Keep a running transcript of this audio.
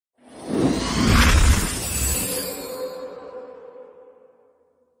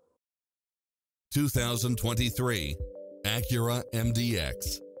2023 Acura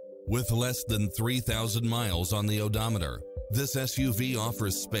MDX. With less than 3,000 miles on the odometer, this SUV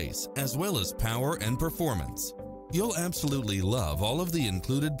offers space as well as power and performance. You'll absolutely love all of the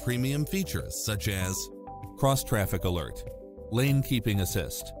included premium features such as cross-traffic alert, lane keeping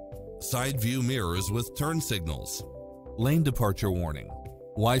assist, side view mirrors with turn signals, lane departure warning,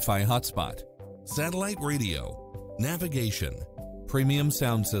 Wi-Fi hotspot, satellite radio, navigation, premium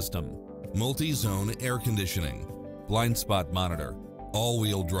sound system, multi-zone air conditioning, blind spot monitor,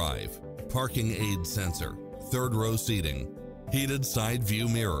 all-wheel drive, parking aid sensor, third row seating, heated side view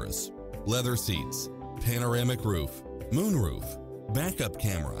mirrors, leather seats, panoramic roof, moonroof, backup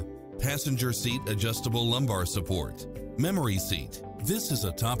camera, passenger seat adjustable lumbar support, memory seat. This is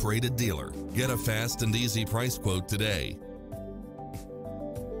a top-rated dealer. Get a fast and easy price quote today.